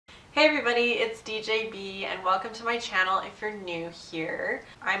Hey everybody, it's DeeJayBe and welcome to my channel if you're new here.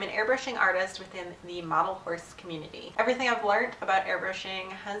 I'm an airbrushing artist within the model horse community. Everything I've learned about airbrushing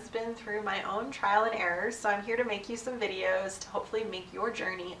has been through my own trial and errors, so I'm here to make you some videos to hopefully make your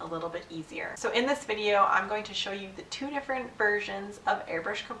journey a little bit easier. So in this video, I'm going to show you the two different versions of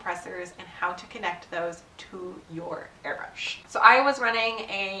airbrush compressors and how to connect those to your airbrush. So I was running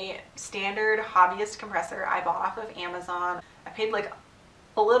a standard hobbyist compressor I bought off of Amazon. I paid like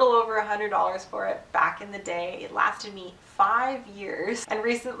a little over $100 for it back in the day. It lasted me 5 years and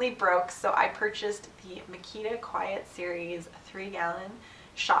recently broke, so I purchased the Makita Quiet Series 3-gallon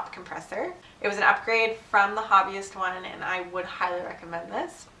shop compressor. It was an upgrade from the hobbyist one and I would highly recommend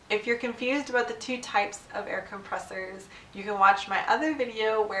this. If you're confused about the two types of air compressors, you can watch my other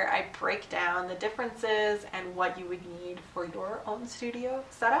video where I break down the differences and what you would need for your own studio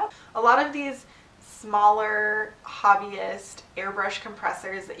setup. A lot of these smaller hobbyist airbrush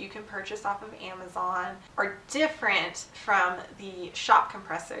compressors that you can purchase off of Amazon are different from the shop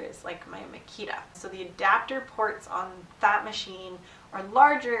compressors like my Makita. So the adapter ports on that machine are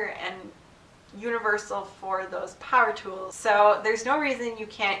larger and universal for those power tools. So there's no reason you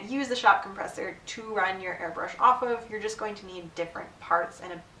can't use the shop compressor to run your airbrush off of. You're just going to need different parts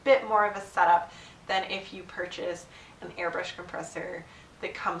and a bit more of a setup than if you purchase an airbrush compressor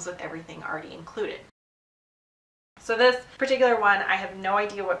that comes with everything already included. So this particular one, I have no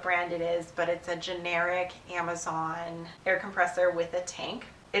idea what brand it is, but it's a generic Amazon air compressor with a tank.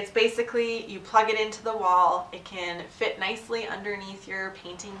 It's basically, you plug it into the wall, it can fit nicely underneath your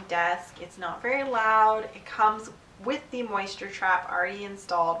painting desk, it's not very loud, it comes with the moisture trap already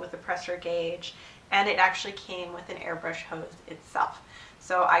installed with a pressure gauge, and it actually came with an airbrush hose itself.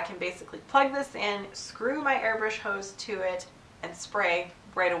 So I can basically plug this in, screw my airbrush hose to it, and spray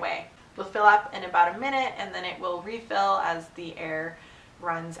right away. Will fill up in about a minute and then it will refill as the air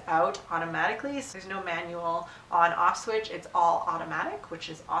runs out automatically. So there's no manual on off switch, it's all automatic, which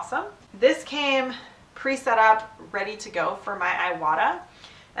is awesome. This came pre-set up, ready to go for my Iwata,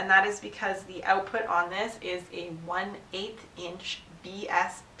 and that is because the output on this is a 1/8 inch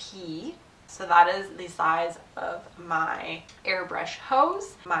BSP. So that is the size of my airbrush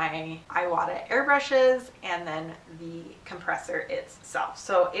hose, my Iwata airbrushes, and then the compressor itself.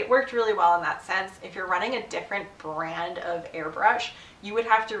 So it worked really well in that sense. If you're running a different brand of airbrush, you would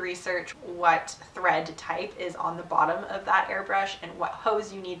have to research what thread type is on the bottom of that airbrush and what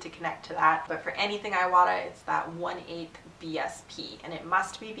hose you need to connect to that. But for anything Iwata, it's that 1/8 BSP, and it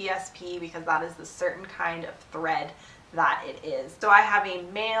must be BSP because that is the certain kind of thread that it is. So I have a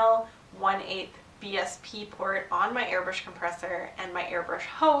male 1/8 BSP port on my airbrush compressor, and my airbrush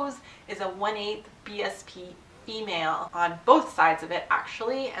hose is a 1/8 BSP female on both sides of it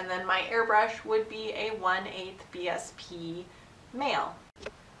actually, and then my airbrush would be a 1/8 BSP male.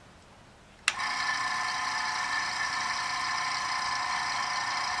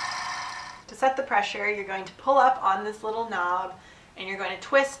 To set the pressure, you're going to pull up on this little knob and you're going to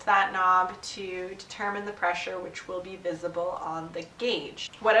twist that knob to determine the pressure, which will be visible on the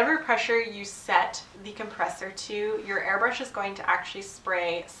gauge. Whatever pressure you set the compressor to, your airbrush is going to actually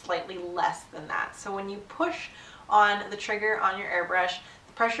spray slightly less than that. So when you push on the trigger on your airbrush,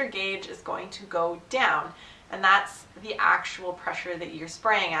 the pressure gauge is going to go down, and that's the actual pressure that you're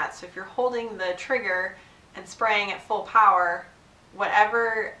spraying at. So if you're holding the trigger and spraying at full power,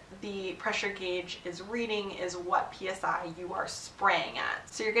 whatever the pressure gauge is reading is what PSI you are spraying at.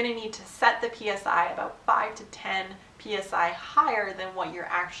 So you're going to need to set the PSI about 5 to 10 PSI higher than what you're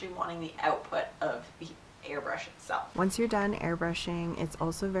actually wanting the output of the airbrush itself. Once you're done airbrushing, it's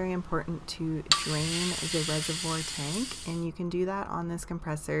also very important to drain the reservoir tank, and you can do that on this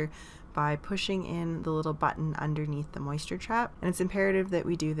compressor by pushing in the little button underneath the moisture trap. And it's imperative that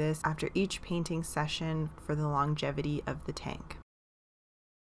we do this after each painting session for the longevity of the tank.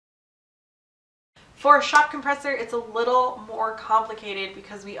 For a shop compressor, it's a little more complicated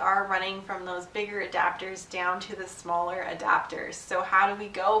because we are running from those bigger adapters down to the smaller adapters. So how do we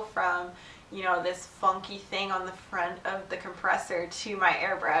go from, you know, this funky thing on the front of the compressor to my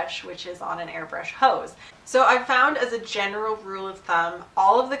airbrush, which is on an airbrush hose? So I've found, as a general rule of thumb,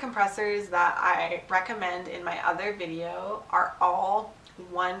 all of the compressors that I recommend in my other video are all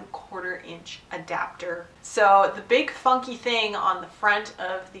 1/4 inch adapter. So the big funky thing on the front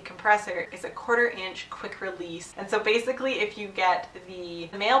of the compressor is a 1/4 inch quick release. And so basically if you get the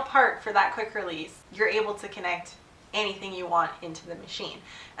male part for that quick release, you're able to connect anything you want into the machine.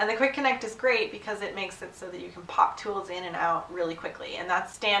 And the quick connect is great because it makes it so that you can pop tools in and out really quickly. And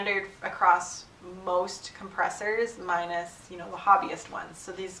that's standard across most compressors minus, you know, the hobbyist ones.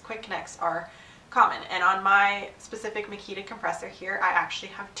 So these quick connects are common. And on my specific Makita compressor here, I actually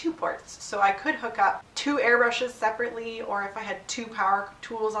have 2 ports. So I could hook up 2 airbrushes separately, or if I had 2 power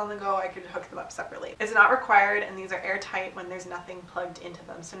tools on the go, I could hook them up separately. It's not required, and these are airtight when there's nothing plugged into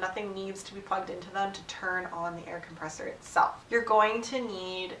them. So nothing needs to be plugged into them to turn on the air compressor itself. You're going to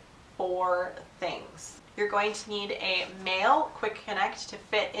need 4 things. You're going to need a male quick connect to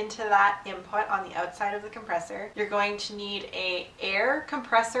fit into that input on the outside of the compressor. You're going to need a air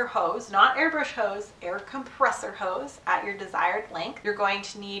compressor hose, not airbrush hose, air compressor hose at your desired length. You're going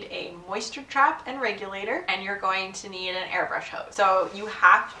to need a moisture trap and regulator, and you're going to need an airbrush hose. So you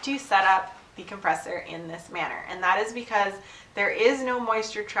have to set up the compressor in this manner, and that is because there is no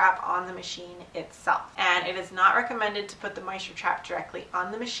moisture trap on the machine itself, and it is not recommended to put the moisture trap directly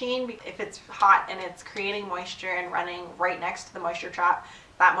on the machine. If it's hot and it's creating moisture and running right next to the moisture trap,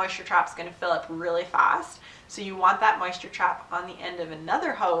 that moisture trap is going to fill up really fast. So you want that moisture trap on the end of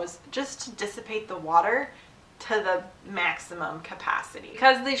another hose just to dissipate the water to the maximum capacity.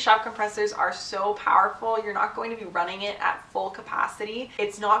 Because these shop compressors are so powerful, you're not going to be running it at full capacity.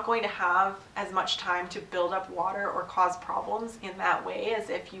 It's not going to have as much time to build up water or cause problems in that way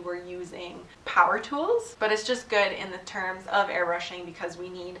as if you were using power tools. But it's just good in the terms of airbrushing because we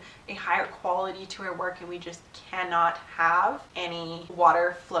need a higher quality to our work, and we just cannot have any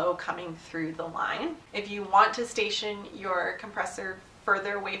water flow coming through the line. If you want to station your compressor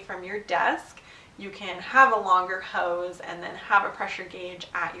further away from your desk, you can have a longer hose and then have a pressure gauge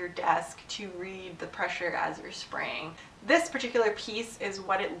at your desk to read the pressure as you're spraying. This particular piece is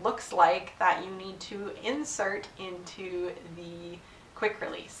what it looks like that you need to insert into the quick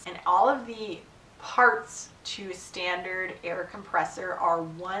release. And all of the parts to standard air compressor are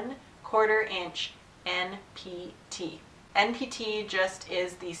 1/4 inch NPT. NPT just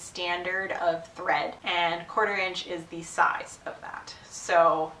is the standard of thread, and 1/4 inch is the size of that.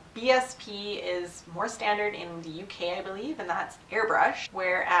 So BSP is more standard in the UK, I believe, and that's AIRBRUSH,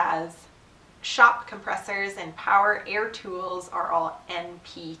 whereas shop compressors and power air tools are all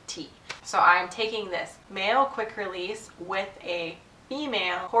NPT. So I'm taking this male quick release with a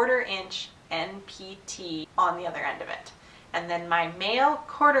female 1/4 inch NPT on the other end of it. And then my male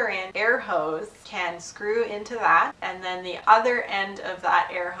 1/4 inch air hose can screw into that, and then the other end of that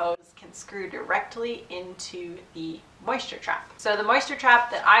air hose can screw directly into the moisture trap. So the moisture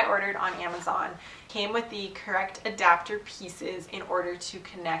trap that I ordered on Amazon came with the correct adapter pieces in order to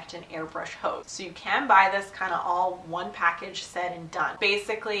connect an airbrush hose. So you can buy this kind of all one package said and done.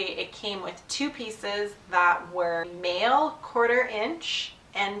 Basically, it came with 2 pieces that were male 1/4 inch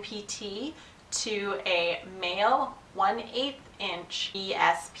NPT to a male 1/8 inch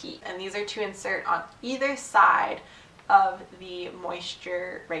BSP, and these are to insert on either side of the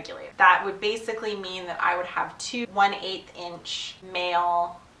moisture regulator. That would basically mean that I would have 2 1/8 inch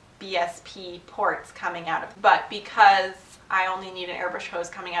male BSP ports coming out of, but because I only need an airbrush hose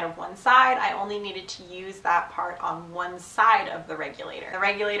coming out of one side, I only needed to use that part on one side of the regulator. The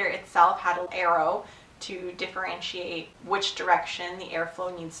regulator itself had an arrow to differentiate which direction the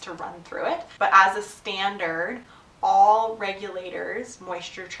airflow needs to run through it. But as a standard, all regulators,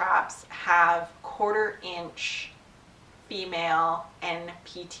 moisture traps, have 1/4 inch female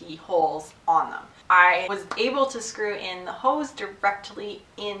NPT holes on them. I was able to screw in the hose directly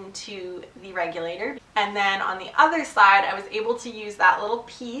into the regulator, and then on the other side I was able to use that little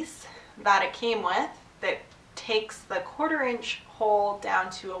piece that it came with that takes the 1/4 inch hole down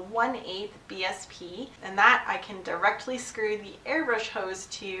to a 1/8 BSP, and that I can directly screw the airbrush hose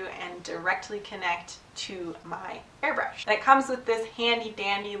to and directly connect to my airbrush. And it comes with this handy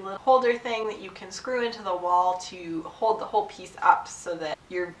dandy little holder thing that you can screw into the wall to hold the whole piece up so that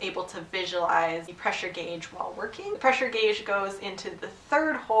you're able to visualize the pressure gauge while working. The pressure gauge goes into the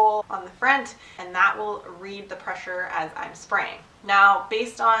 3rd hole on the front, and that will read the pressure as I'm spraying. Now,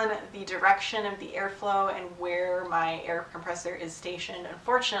 based on the direction of the airflow and where my air compressor is stationed,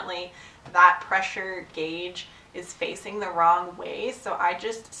 unfortunately, that pressure gauge is facing the wrong way, so I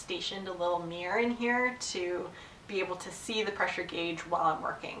just stationed a little mirror in here to be able to see the pressure gauge while I'm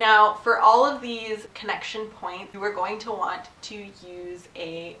working. Now, for all of these connection points, you are going to want to use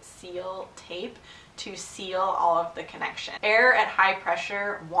a seal tape to seal all of the connection. Air at high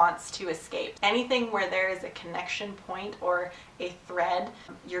pressure wants to escape. Anything where there is a connection point or a thread,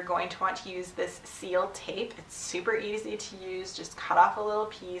 you're going to want to use this seal tape. It's super easy to use. Just cut off a little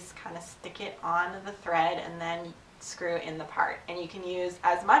piece, kind of stick it on the thread, and then screw in the part. And you can use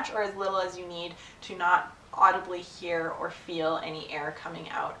as much or as little as you need to not audibly hear or feel any air coming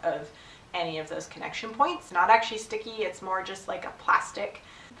out of any of those connection points. Not actually sticky, it's more just like a plastic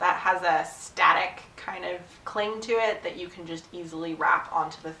that has a static kind of cling to it that you can just easily wrap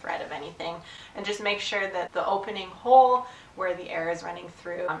onto the thread of anything. And just make sure that the opening hole where the air is running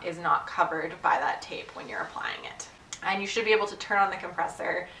through is not covered by that tape when you're applying it. And you should be able to turn on the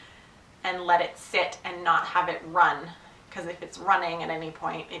compressor and let it sit and not have it run, because if it's running at any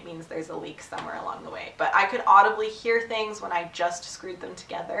point, it means there's a leak somewhere along the way. But I could audibly hear things when I just screwed them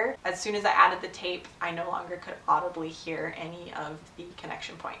together. As soon as I added the tape, I no longer could audibly hear any of the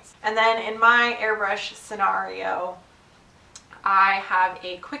connection points. And then in my airbrush scenario, I have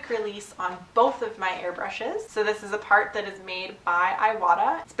a quick release on both of my airbrushes. So this is a part that is made by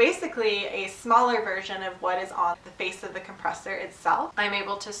Iwata. It's basically a smaller version of what is on the face of the compressor itself. I'm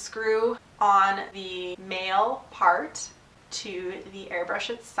able to screw on the male part to the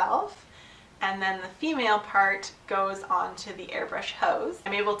airbrush itself, and then the female part goes onto the airbrush hose.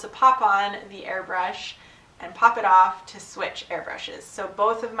 I'm able to pop on the airbrush and pop it off to switch airbrushes. So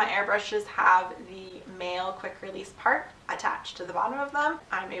both of my airbrushes have the male quick release part attached to the bottom of them.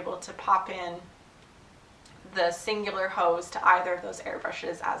 I'm able to pop in the singular hose to either of those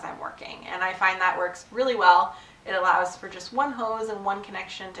airbrushes as I'm working, and I find that works really well. It allows for just one hose and one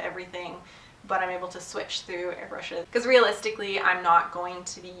connection to everything, but I'm able to switch through airbrushes because realistically I'm not going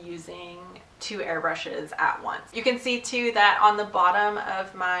to be using two airbrushes at once. You can see too that on the bottom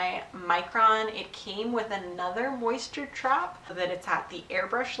of my Micron it came with another moisture trap, so that it's at the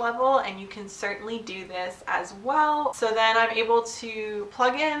airbrush level, and you can certainly do this as well. So then I'm able to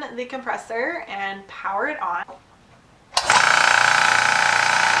plug in the compressor and power it on.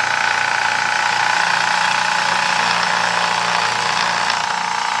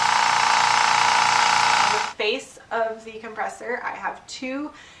 Face of the compressor, I have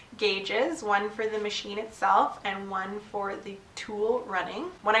two gauges, one for the machine itself and one for the tool running.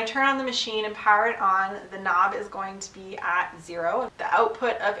 When I turn on the machine and power it on, the knob is going to be at 0. The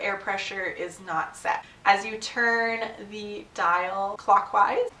output of air pressure is not set. As you turn the dial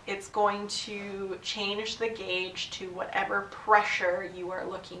clockwise, it's going to change the gauge to whatever pressure you are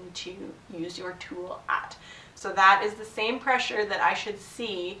looking to use your tool at. So that is the same pressure that I should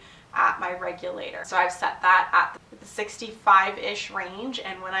see at my regulator. So I've set that at the 65-ish range,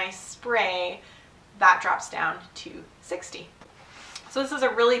 and when I spray, that drops down to 60. So this is a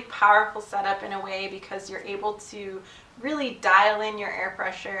really powerful setup in a way, because you're able to really dial in your air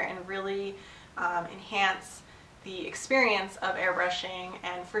pressure and really enhance the experience of airbrushing.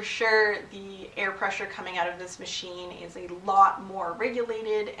 And for sure, the air pressure coming out of this machine is a lot more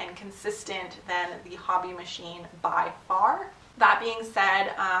regulated and consistent than the hobby machine by far. That being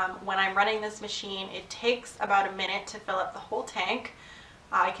said, when I'm running this machine, it takes about a minute to fill up the whole tank.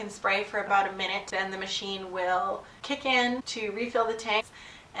 I can spray for about a minute, then the machine will kick in to refill the tank,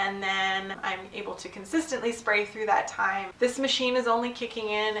 and then I'm able to consistently spray through that time. This machine is only kicking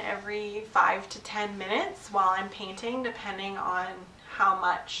in every 5 to 10 minutes while I'm painting, depending on how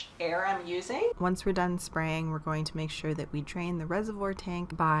much air I'm using. Once we're done spraying, we're going to make sure that we drain the reservoir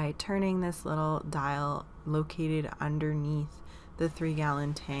tank by turning this little dial located underneath the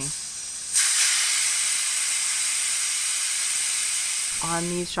 3-gallon tank. On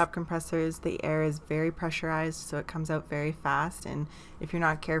these shop compressors, the air is very pressurized, so it comes out very fast, and if you're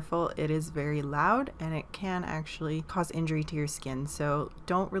not careful, it is very loud and it can actually cause injury to your skin. So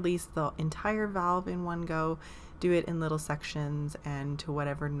don't release the entire valve in one go. Do it in little sections and to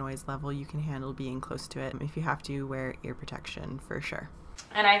whatever noise level you can handle being close to it. If you have to, wear ear protection for sure.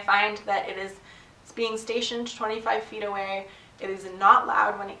 And I find that it's being stationed 25 feet away. It is not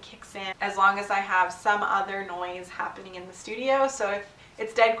loud when it kicks in, as long as I have some other noise happening in the studio. So if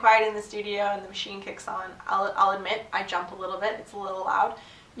it's dead quiet in the studio and the machine kicks on, I'll admit I jump a little bit. It's a little loud.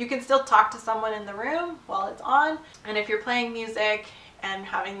 You can still talk to someone in the room while it's on. And if you're playing music and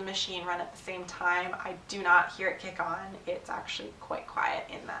having the machine run at the same time, I do not hear it kick on. It's actually quite quiet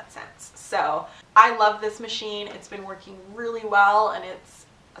in that sense. So I love this machine. It's been working really well, and it's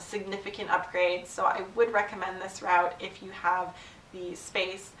a significant upgrade. So I would recommend this route if you have the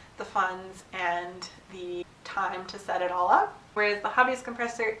space, the funds, and the time to set it all up. Whereas the hobbyist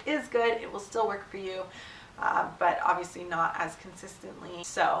compressor is good, it will still work for you, but obviously not as consistently.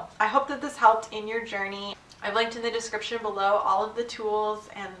 So I hope that this helped in your journey. I've linked in the description below all of the tools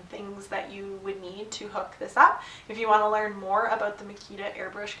and things that you would need to hook this up. If you want to learn more about the Makita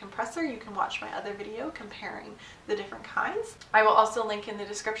airbrush compressor, you can watch my other video comparing the different kinds. I will also link in the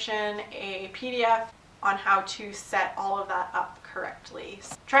description a PDF on how to set all of that up correctly.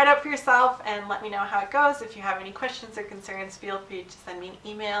 So try it out for yourself and let me know how it goes. If you have any questions or concerns, feel free to send me an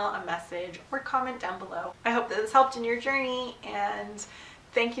email, a message, or comment down below. I hope that this helped in your journey, and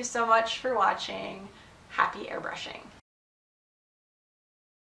Thank you so much for watching. Happy airbrushing.